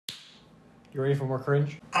You ready for more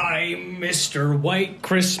cringe? I'm Mr. White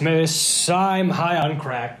Christmas. I'm high on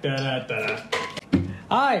crack. Da, da, da.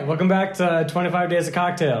 Hi, welcome back to 25 Days of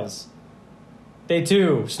Cocktails. Day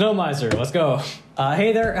 2, Snow Miser. Let's go.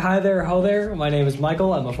 Hey there, hi there, ho there. My name is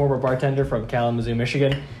Michael. I'm a former bartender from Kalamazoo,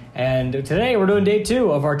 Michigan. And today we're doing day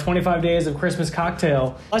 2 of our 25 Days of Christmas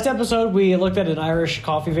cocktail. Last episode we looked at an Irish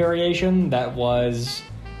coffee variation that was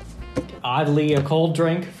oddly a cold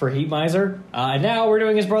drink for Heat Miser. And now we're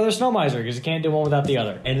doing his brother Snow Miser because you can't do one without the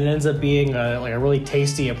other. And it ends up being like a really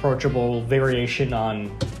tasty, approachable variation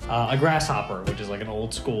on a Grasshopper, which is like an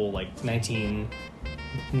old school, like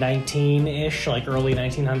 1919-ish, like early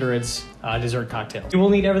 1900s dessert cocktail. You will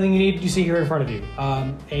need everything you see here in front of you.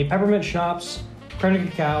 A Peppermint Schnapps, Creme De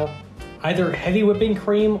Cacao, either heavy whipping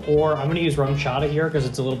cream or I'm gonna use Rumchata here because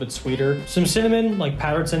it's a little bit sweeter. Some cinnamon, like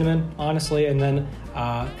powdered cinnamon, honestly, and then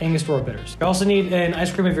Angostura bitters. You also need an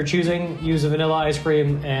ice cream if you're choosing. Use a vanilla ice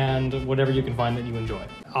cream and whatever you can find that you enjoy.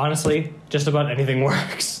 Honestly, just about anything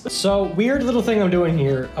works. So weird little thing I'm doing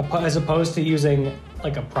here, as opposed to using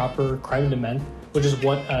like a proper creme de menthe, which is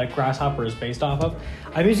what Grasshopper is based off of.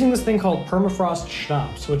 I'm using this thing called Peppermint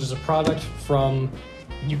Schnapps, which is a product from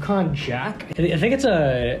Yukon Jack. I think it's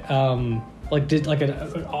a an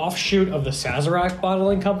offshoot of the Sazerac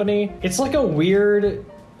bottling company. It's like a weird,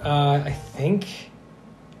 I think,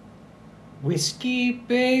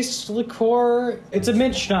 whiskey-based liqueur. It's a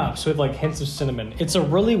mint schnapps with like hints of cinnamon. It's a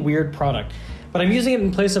really weird product, but I'm using it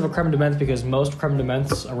in place of a creme de menthe because most creme de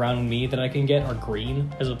menthes around me that I can get are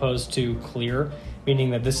green as opposed to clear,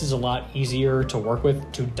 meaning that this is a lot easier to work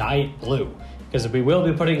with to dye it blue. Because we will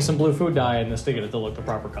be putting some blue food dye in this to get it to look the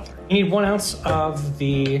proper color. You need 1 ounce of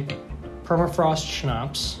the Peppermint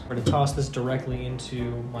Schnapps. We're gonna toss this directly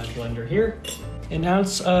into my blender here. 1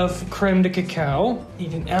 ounce of Creme De Cacao.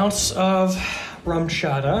 Need 1 ounce of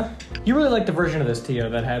Rumchata. You really like the version of this, Tia,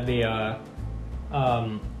 that had the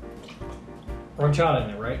Rumchata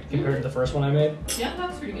in it, right? Compared to the first one I made? Yeah, that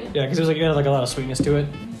was pretty good. Yeah, because it had like a lot of sweetness to it,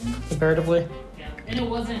 comparatively. Yeah, and it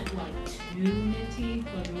wasn't like too minty,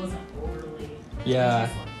 but it wasn't overly. Yeah,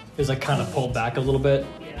 it was like kind of pulled back a little bit.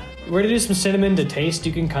 Yeah. We're gonna do some cinnamon to taste.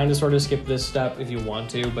 You can kind of sort of skip this step if you want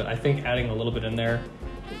to, but I think adding a little bit in there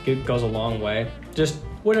it goes a long way. Just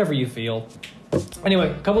whatever you feel. Anyway,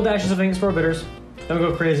 a couple dashes of Angostura bitters. Don't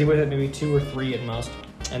go crazy with it, maybe 2 or 3 at most.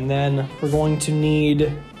 And then we're going to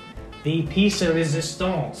need the piece de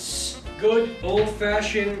resistance. Good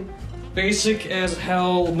old-fashioned, basic as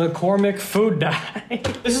hell McCormick food dye.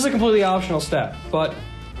 This is a completely optional step, but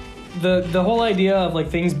the whole idea of like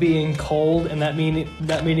things being cold and that meaning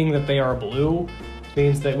that they are blue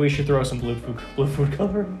means that we should throw some blue food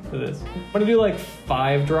color to this. I'm gonna do like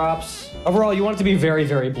 5 drops. Overall, you want it to be very,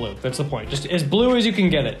 very blue. That's the point. Just as blue as you can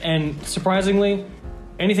get it. And surprisingly,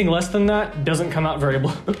 anything less than that doesn't come out very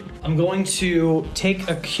blue. I'm going to take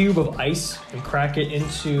a cube of ice and crack it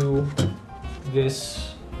into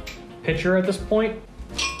this pitcher at this point.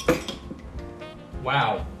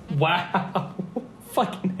 Wow. Wow.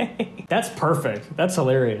 Fucking hey. That's perfect. That's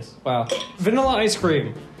hilarious. Wow. Vanilla ice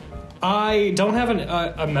cream. I don't have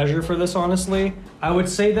a measure for this, honestly. I would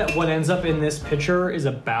say that what ends up in this pitcher is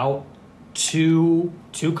about two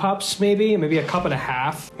cups, maybe a cup and a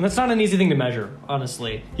half. And that's not an easy thing to measure,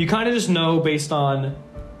 honestly. You kind of just know based on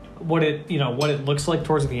what it looks like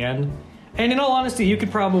towards the end. And in all honesty, you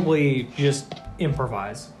could probably just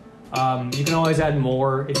improvise. You can always add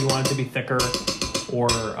more if you want it to be thicker, or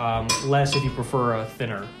less if you prefer a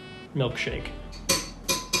thinner milkshake.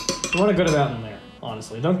 You want a good amount in there,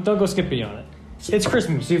 honestly. Don't go skippy on it. It's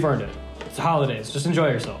Christmas, you've earned it. It's the holidays, just enjoy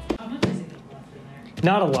yourself. How much is it left in there?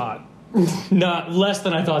 Not a lot. Not less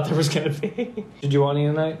than I thought there was gonna be. Did you want any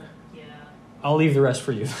tonight? Yeah. I'll leave the rest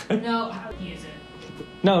for you. No, use it.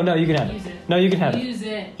 No, you can have Use it. it. No, you can have it. Use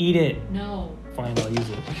it. Eat it. No. Fine, I'll use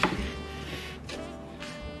it.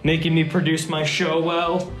 Making me produce my show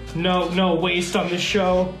well. No waste on this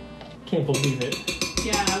show. Can't believe it.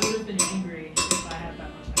 Yeah, I would have been angry if I had that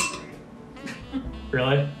much ice cream.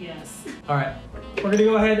 Really? Yes. All right, we're gonna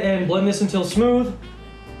go ahead and blend this until smooth,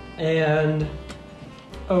 and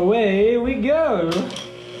away we go.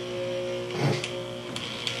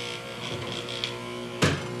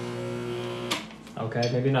 Okay,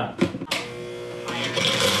 maybe not.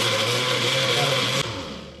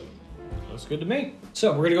 Looks good to me.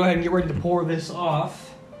 So we're gonna go ahead and get ready to pour this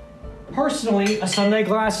off. Personally, a sundae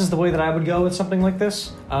glass is the way that I would go with something like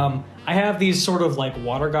this. I have these sort of like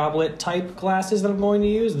water goblet type glasses that I'm going to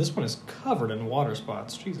use. This one is covered in water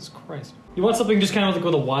spots. Jesus Christ. You want something just kind of like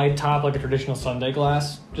with a wide top, like a traditional sundae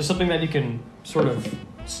glass. Just something that you can sort of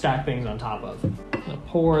stack things on top of. I'm gonna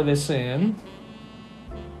pour this in.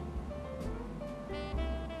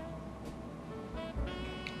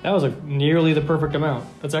 That was like nearly the perfect amount.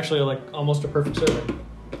 That's actually like almost a perfect serving.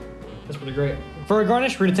 That's pretty great. For our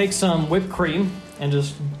garnish, we're gonna take some whipped cream and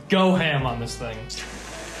just go ham on this thing.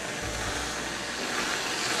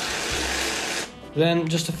 Then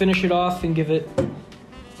just to finish it off and give it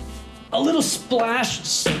a little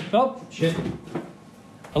splash. Oh, shit.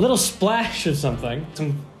 A little splash of something.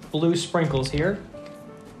 Some blue sprinkles here.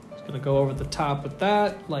 Just gonna go over the top with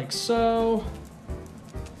that, like so.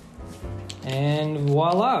 And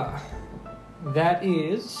voila. That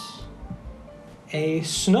is a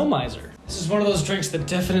snow miser. This is one of those drinks that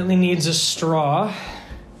definitely needs a straw.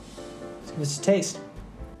 Let's give this a taste.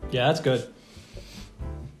 Yeah, that's good.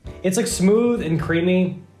 It's like smooth and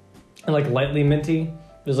creamy and like lightly minty.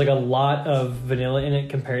 There's like a lot of vanilla in it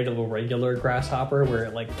compared to the regular Grasshopper where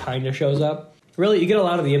it like kind of shows up. Really, you get a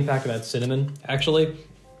lot of the impact of that cinnamon actually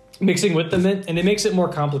mixing with the mint, and it makes it more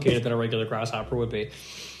complicated than a regular Grasshopper would be.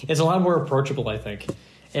 It's a lot more approachable, I think.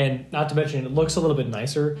 And not to mention, it looks a little bit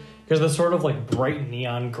nicer because the sort of like bright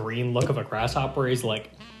neon green look of a Grasshopper is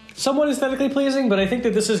like somewhat aesthetically pleasing, but I think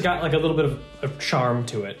that this has got like a little bit of charm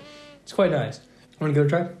to it. It's quite nice. Want to give it a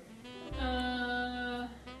try?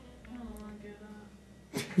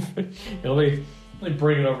 Let me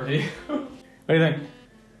bring it over to you. What do you think?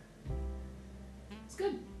 It's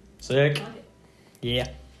good. Sick. I like it. Yeah.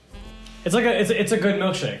 It's like it's a good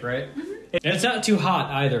milkshake, right? Mm-hmm. And it's not too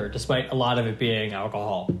hot either, despite a lot of it being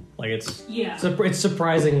alcohol. Like it's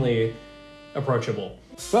surprisingly approachable.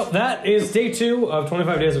 Well, that is day 2 of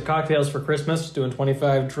 25 days of cocktails for Christmas. Doing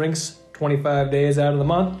 25 drinks, 25 days out of the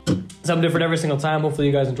month. Something different every single time. Hopefully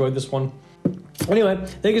you guys enjoyed this one. Anyway,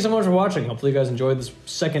 thank you so much for watching. Hopefully you guys enjoyed this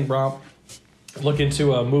second look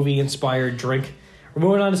into a movie-inspired drink. We're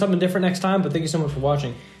moving on to something different next time, but thank you so much for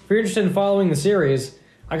watching. If you're interested in following the series,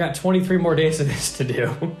 I got 23 more days of this to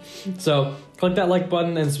do. So click that like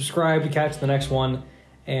button and subscribe to catch the next one,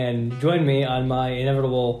 and join me on my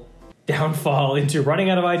inevitable downfall into running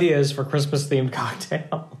out of ideas for Christmas-themed cocktails.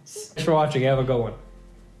 Thanks for watching. Have a good one.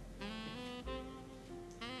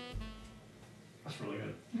 That's really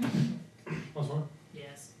good. Want some more?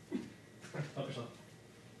 Yes. Help yourself.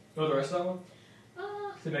 You want the rest of that one?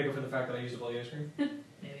 To make up for the fact that I used up all the ice cream?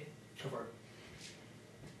 Maybe. Go for it.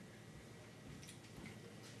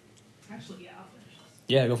 Actually, yeah, I'll finish this.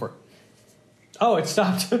 Yeah, go for it. Oh, it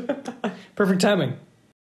stopped. Perfect timing.